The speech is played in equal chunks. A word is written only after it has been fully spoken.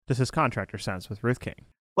This is Contractor Sense with Ruth King.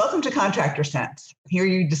 Welcome to Contractor Sense. Here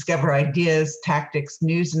you discover ideas, tactics,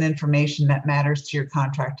 news, and information that matters to your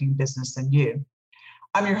contracting business and you.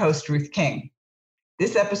 I'm your host, Ruth King.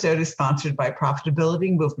 This episode is sponsored by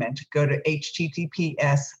Profitability Movement. Go to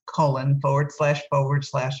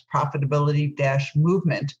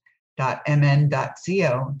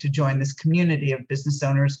https://profitability-movement.mn.co to join this community of business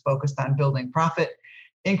owners focused on building profit,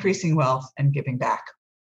 increasing wealth, and giving back.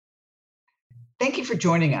 Thank you for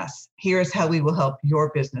joining us. Here's how we will help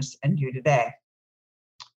your business and you today.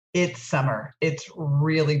 It's summer. It's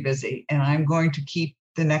really busy, and I'm going to keep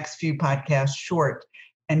the next few podcasts short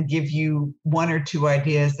and give you one or two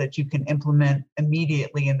ideas that you can implement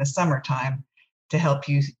immediately in the summertime to help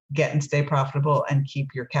you get and stay profitable and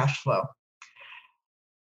keep your cash flow.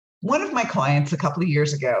 One of my clients a couple of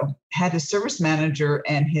years ago had his service manager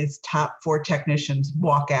and his top 4 technicians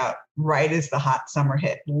walk out right as the hot summer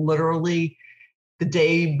hit. Literally, the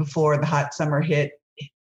day before the hot summer hit,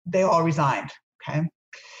 they all resigned, okay?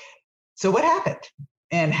 So what happened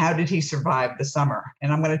and how did he survive the summer?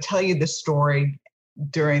 And I'm going to tell you the story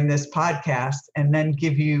during this podcast and then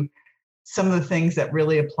give you some of the things that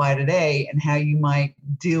really apply today and how you might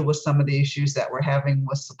deal with some of the issues that we're having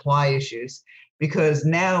with supply issues. Because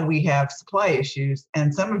now we have supply issues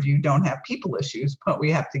and some of you don't have people issues, but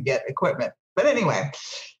we have to get equipment. But anyway,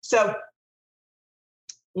 so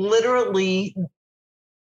literally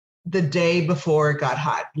the day before it got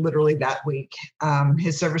hot, literally that week,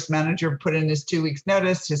 his service manager put in his 2 weeks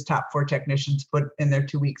notice, his top 4 technicians put in their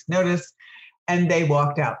 2 weeks notice, and they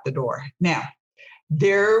walked out the door. Now,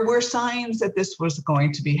 there were signs that this was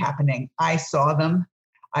going to be happening. I saw them.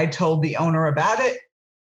 I told the owner about it,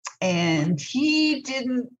 and he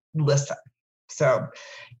didn't listen. So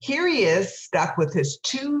here he is stuck with his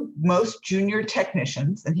 2 most junior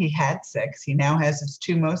technicians, and he had 6. He now has his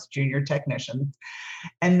 2 most junior technicians,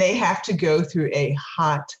 and they have to go through a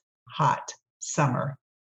hot summer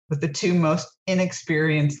with the 2 most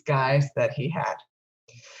inexperienced guys that he had.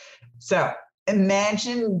 So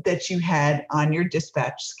imagine that you had on your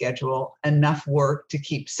dispatch schedule enough work to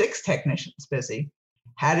keep 6 technicians busy.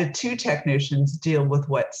 How did 2 technicians deal with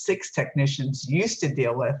what 6 technicians used to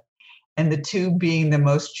deal with? And the 2 being the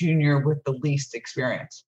most junior with the least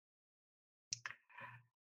experience.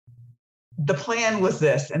 The plan was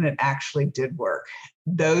this, and it actually did work.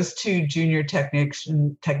 Those 2 junior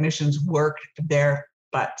technicians worked their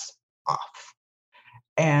butts off.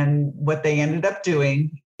 And what they ended up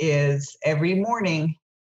doing is every morning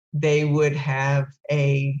they would have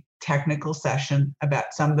a technical session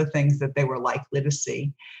about some of the things that they were likely to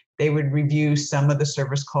see. They would review some of the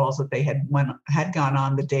service calls that they had gone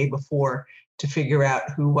on the day before to figure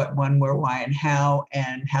out who, what, when, where, why, and how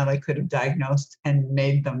they could have diagnosed and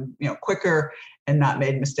made them, quicker and not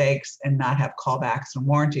made mistakes and not have callbacks and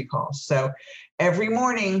warranty calls. So every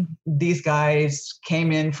morning, these guys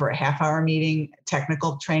came in for a half-hour meeting,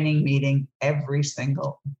 technical training meeting every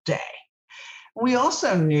single day. We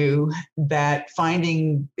also knew that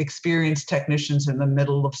finding experienced technicians in the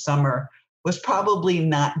middle of summer was probably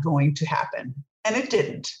not going to happen. And it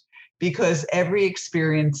didn't, because every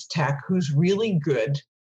experienced tech who's really good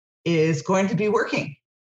is going to be working.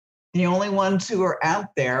 The only ones who are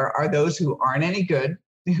out there are those who aren't any good,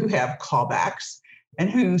 who have callbacks, and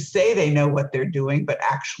who say they know what they're doing, but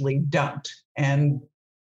actually don't. And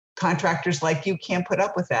contractors like you can't put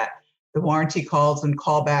up with that. The warranty calls and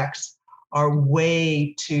callbacks are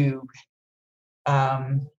way too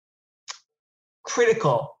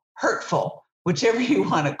critical, hurtful, whichever you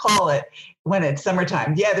want to call it, when it's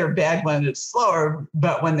summertime. Yeah, they're bad when it's slower,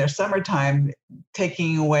 but when they're summertime,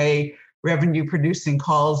 taking away revenue producing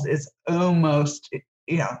calls is almost,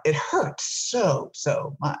 it hurts so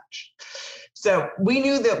much. So we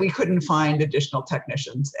knew that we couldn't find additional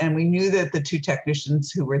technicians, and we knew that the 2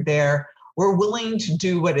 technicians who were there were willing to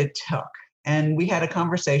do what it took. And we had a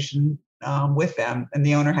conversation with them, and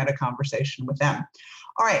the owner had a conversation with them.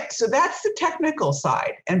 All right, so that's the technical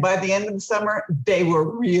side. And by the end of the summer, they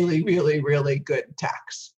were really, really, really good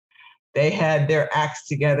techs. They had their acts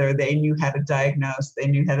together. They knew how to diagnose. They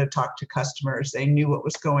knew how to talk to customers. They knew what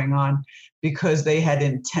was going on because they had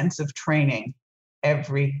intensive training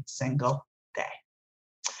every single day.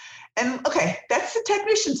 And okay, that's the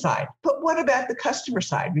technician side. But what about the customer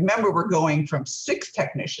side? Remember, we're going from 6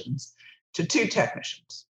 technicians to 2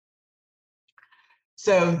 technicians.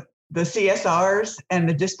 So the CSRs and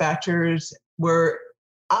the dispatchers were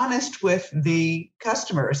honest with the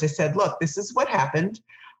customers. They said, look, this is what happened.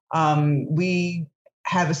 We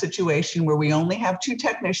have a situation where we only have 2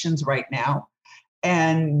 technicians right now,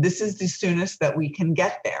 and this is the soonest that we can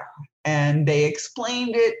get there. and they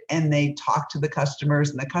explained it and they talked to the customers,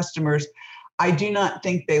 and the customers, I do not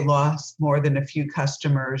think they lost more than a few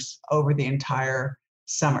customers over the entire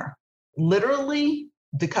summer. Literally,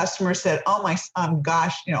 the customer said, "Oh my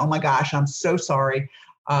gosh, oh my gosh, I'm so sorry."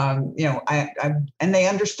 And they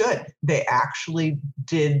understood. They actually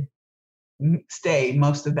did stay,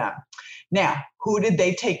 most of them. Now, who did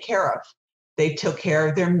they take care of? They took care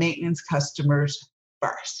of their maintenance customers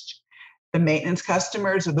first. The maintenance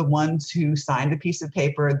customers are the ones who signed a piece of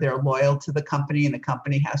paper. They're loyal to the company, and the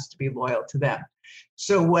company has to be loyal to them.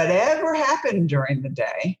 So whatever happened during the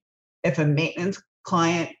day, if a maintenance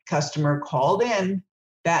client customer called in,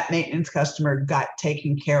 that maintenance customer got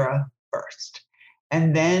taken care of first.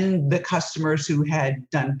 And then the customers who had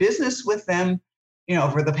done business with them,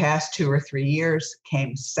 over the past 2 or 3 years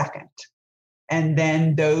came second. And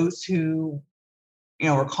then those who,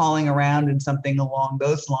 were calling around and something along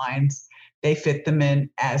those lines, they fit them in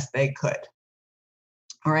as they could.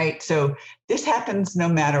 All right. So this happens no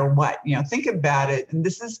matter what. Think about it. And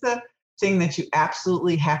this is the thing that you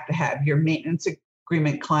absolutely have to have. Your maintenance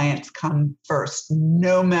agreement clients come first,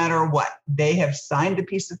 no matter what. They have signed a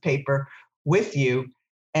piece of paper with you,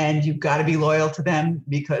 and you've got to be loyal to them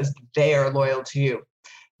because they are loyal to you.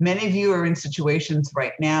 Many of you are in situations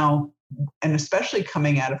right now, and especially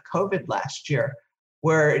coming out of COVID last year,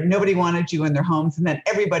 where nobody wanted you in their homes, and then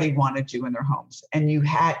everybody wanted you in their homes. And you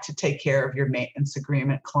had to take care of your maintenance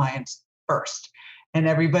agreement clients first. And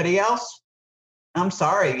everybody else, I'm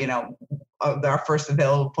sorry, our first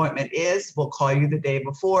available appointment we'll call you the day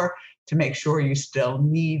before to make sure you still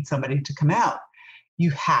need somebody to come out. You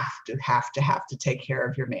have to take care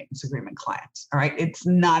of your maintenance agreement clients. All right. It's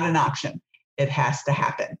not an option. It has to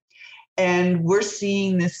happen. And we're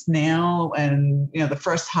seeing this now. And, the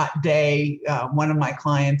first hot day, one of my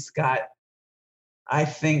clients got, I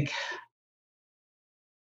think,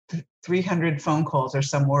 300 phone calls or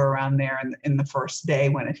somewhere around there in the first day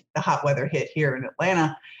when the hot weather hit here in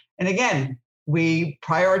Atlanta. And again, we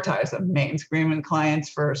prioritize them: maintenance agreement clients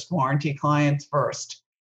first, warranty clients first.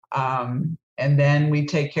 And then we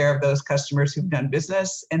take care of those customers who've done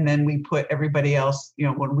business, and then we put everybody else,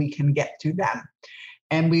 when we can get to them.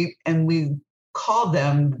 And we call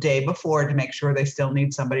them the day before to make sure they still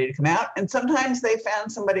need somebody to come out. And sometimes they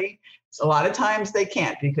found somebody. So a lot of times they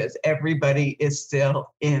can't, because everybody is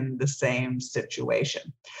still in the same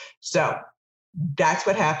situation. So that's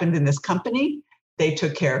what happened in this company. They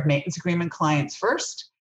took care of maintenance agreement clients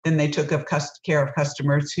first. Then they took care of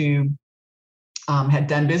customers who had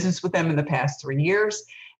done business with them in the past 3 years.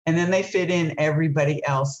 And then they fit in everybody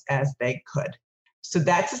else as they could. So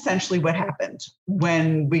that's essentially what happened.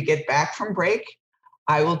 When we get back from break,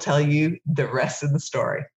 I will tell you the rest of the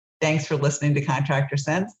story. Thanks for listening to Contractor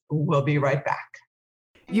Sense. We'll be right back.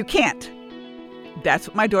 You can't. That's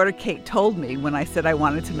what my daughter Kate told me when I said I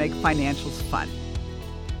wanted to make financials fun.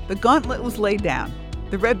 The gauntlet was laid down.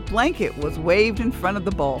 The red blanket was waved in front of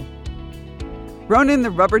the bowl. Ronan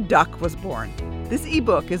the Rubber Duck was born. This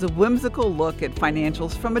ebook is a whimsical look at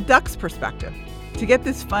financials from a duck's perspective. To get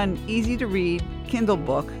this fun, easy-to-read Kindle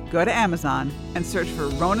book, go to Amazon and search for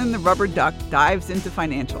Ronan the Rubber Duck Dives into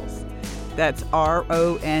Financials. That's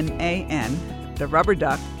RONAN, the Rubber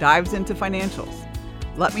Duck Dives into Financials.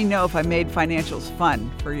 Let me know if I made financials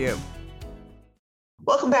fun for you.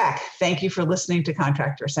 Welcome back. Thank you for listening to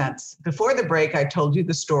Contractor Sense. Before the break, I told you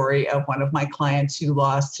the story of one of my clients who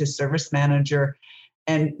lost his service manager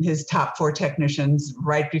and his top 4 technicians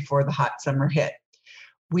right before the hot summer hit.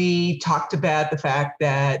 We talked about the fact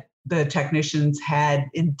that the technicians had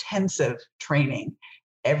intensive training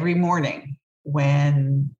every morning.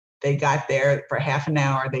 When they got there for half an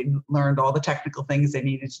hour, they learned all the technical things they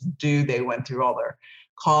needed to do. They went through all their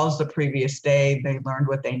calls the previous day. They learned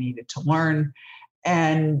what they needed to learn.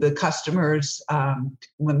 And the customers,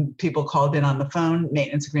 when people called in on the phone,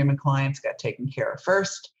 maintenance agreement clients got taken care of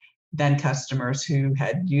first, then customers who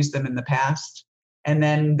had used them in the past, and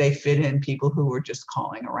then they fit in people who were just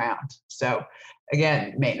calling around. So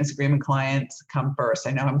again, maintenance agreement clients come first.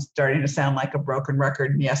 I know I'm starting to sound like a broken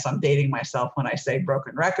record, and yes, I'm dating myself when I say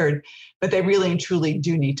broken record, but they really and truly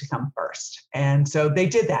do need to come first. And so they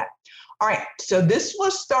did that. All right, so this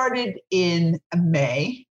was started in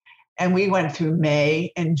May. And we went through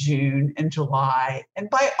May and June and July. And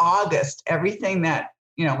by August, everything that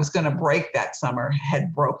was going to break that summer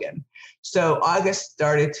had broken. So August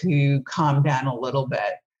started to calm down a little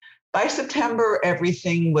bit. By September,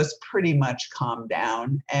 everything was pretty much calmed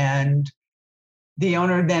down. And the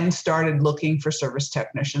owner then started looking for service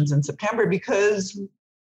technicians in September because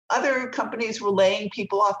other companies were laying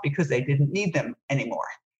people off because they didn't need them anymore.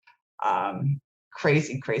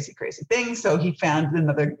 crazy, crazy, crazy things. So he found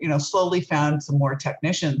another, slowly found some more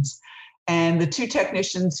technicians. And the two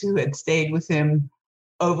technicians who had stayed with him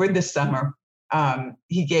over the summer,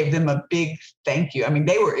 he gave them a big thank you. I mean,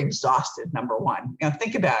 they were exhausted, number one.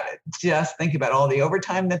 Think about it. Just think about all the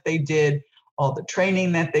overtime that they did, all the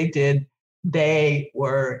training that they did. They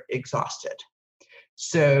were exhausted.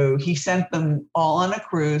 So he sent them all on a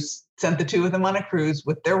cruise, sent the two of them on a cruise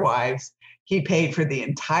with their wives. He paid for the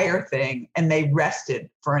entire thing, and they rested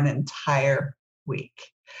for an entire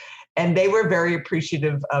week. And they were very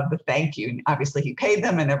appreciative of the thank you. And obviously, he paid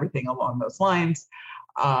them and everything along those lines.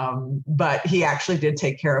 But he actually did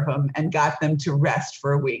take care of them and got them to rest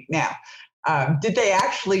for a week. Now, did they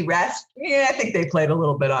actually rest? Yeah, I think they played a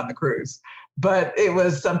little bit on the cruise. But it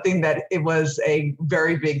was something that it was a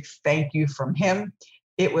very big thank you from him.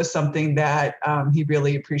 It was something that he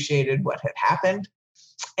really appreciated what had happened.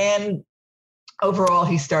 And overall,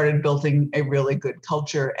 he started building a really good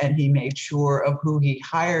culture, and he made sure of who he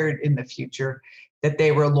hired in the future, that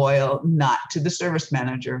they were loyal, not to the service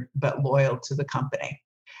manager, but loyal to the company.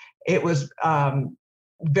 It was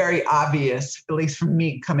very obvious, at least from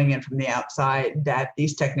me coming in from the outside, that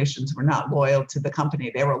these technicians were not loyal to the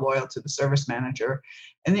company. They were loyal to the service manager.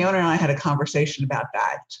 And the owner and I had a conversation about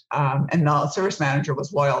that. And the service manager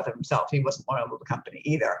was loyal to himself. He wasn't loyal to the company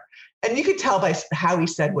either. And you could tell by how he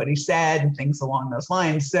said what he said and things along those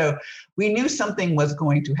lines. So we knew something was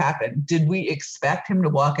going to happen. Did we expect him to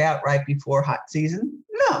walk out right before hot season?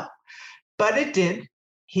 No, but it did.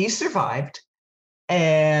 He survived.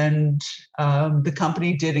 And the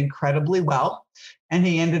company did incredibly well. And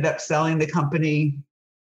he ended up selling the company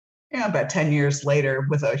about 10 years later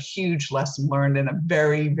with a huge lesson learned and a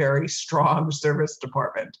very, very strong service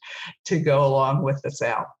department to go along with the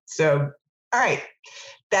sale. So, all right,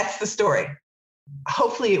 that's the story.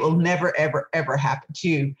 Hopefully it will never, ever, ever happen to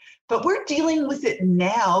you. But we're dealing with it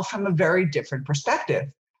now from a very different perspective.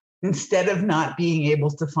 Instead of not being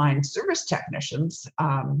able to find service technicians,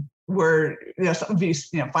 we're, some of you,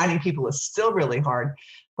 finding people is still really hard,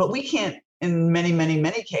 but we can't, in many, many,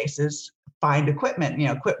 many cases, find equipment.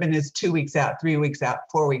 Equipment is 2 weeks out, 3 weeks out,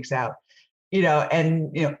 4 weeks out,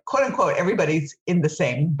 and, quote unquote, everybody's in the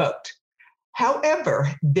same boat. However,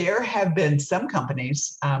 there have been some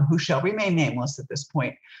companies who shall remain nameless at this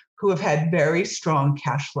point, who have had very strong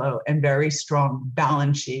cash flow and very strong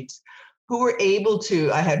balance sheets, who were able to,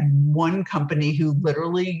 I had one company who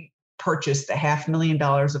literally purchased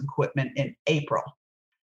 $500,000 of equipment in April.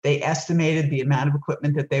 They estimated the amount of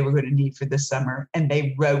equipment that they were going to need for this summer, and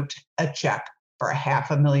they wrote a check for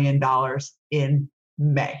 $500,000 in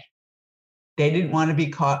May. They didn't want to be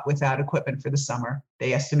caught without equipment for the summer.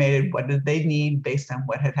 They estimated what did they need based on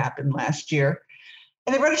what had happened last year,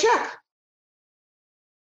 and they wrote a check.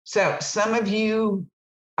 So some of you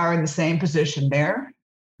are in the same position there.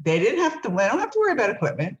 They don't have to worry about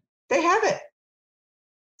equipment. They have it.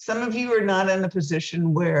 Some of you are not in a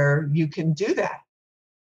position where you can do that.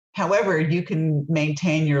 However, you can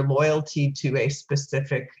maintain your loyalty to a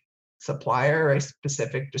specific supplier, a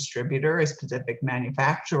specific distributor, a specific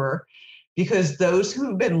manufacturer, because those who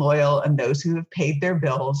have been loyal and those who have paid their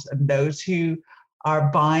bills and those who are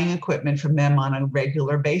buying equipment from them on a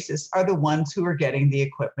regular basis are the ones who are getting the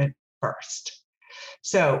equipment first.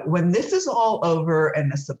 So when this is all over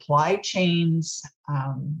and the supply chains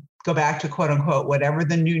go back to quote unquote, whatever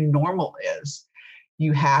the new normal is,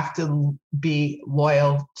 you have to be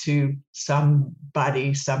loyal to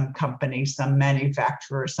somebody, some company, some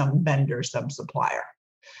manufacturer, some vendor, some supplier,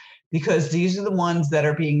 because these are the ones that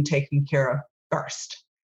are being taken care of first.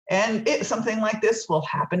 And something like this will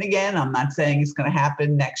happen again. I'm not saying it's going to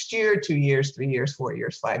happen next year, 2 years, 3 years, 4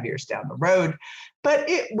 years, 5 years down the road, but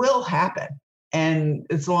it will happen. And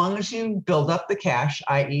as long as you build up the cash,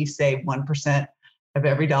 i.e. save 1% of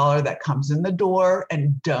every dollar that comes in the door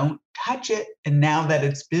and don't touch it. And now that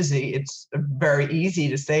it's busy, it's very easy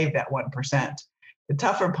to save that 1%. The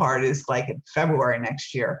tougher part is like in February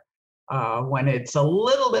next year, when it's a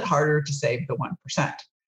little bit harder to save the 1%,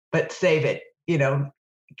 but save it.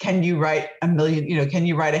 Can you write can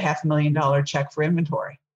you write a $500,000 check for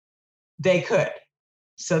inventory? They could.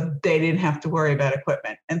 So they didn't have to worry about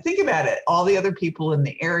equipment. And think about it, all the other people in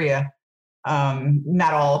the area,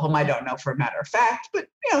 not all of them, I don't know for a matter of fact, but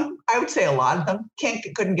I would say a lot of them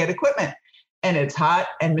couldn't get equipment. And it's hot,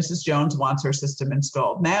 and Mrs. Jones wants her system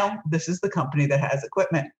installed. Now, this is the company that has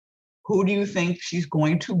equipment. Who do you think she's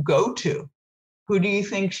going to go to? Who do you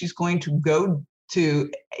think she's going to go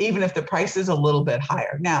to, even if the price is a little bit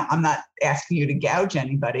higher? Now, I'm not asking you to gouge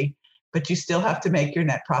anybody, but you still have to make your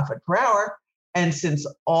net profit per hour. And since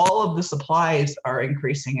all of the supplies are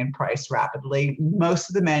increasing in price rapidly, most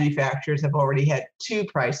of the manufacturers have already had 2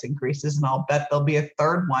 price increases, and I'll bet there'll be a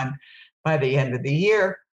 3rd one by the end of the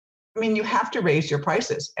year. I mean, you have to raise your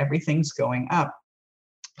prices. Everything's going up.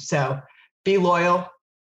 So be loyal,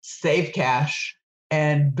 save cash,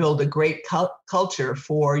 and build a great culture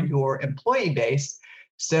for your employee base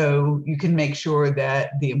so you can make sure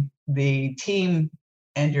that the team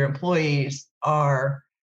and your employees are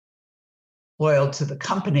loyal to the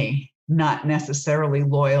company, not necessarily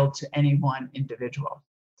loyal to any one individual.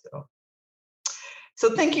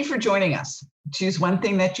 So thank you for joining us. Choose one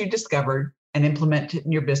thing that you discovered and implement it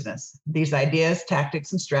in your business. These ideas,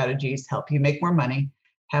 tactics, and strategies help you make more money,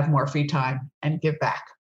 have more free time, and give back.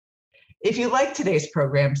 If you like today's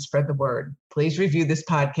program, spread the word. Please review this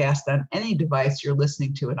podcast on any device you're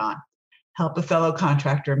listening to it on. Help a fellow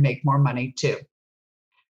contractor make more money too.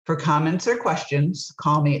 For comments or questions,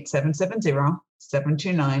 call me at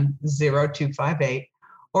 770-729-0258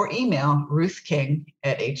 or email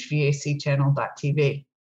ruthking@hvacchannel.tv.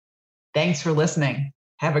 Thanks for listening.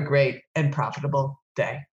 Have a great and profitable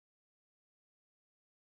day.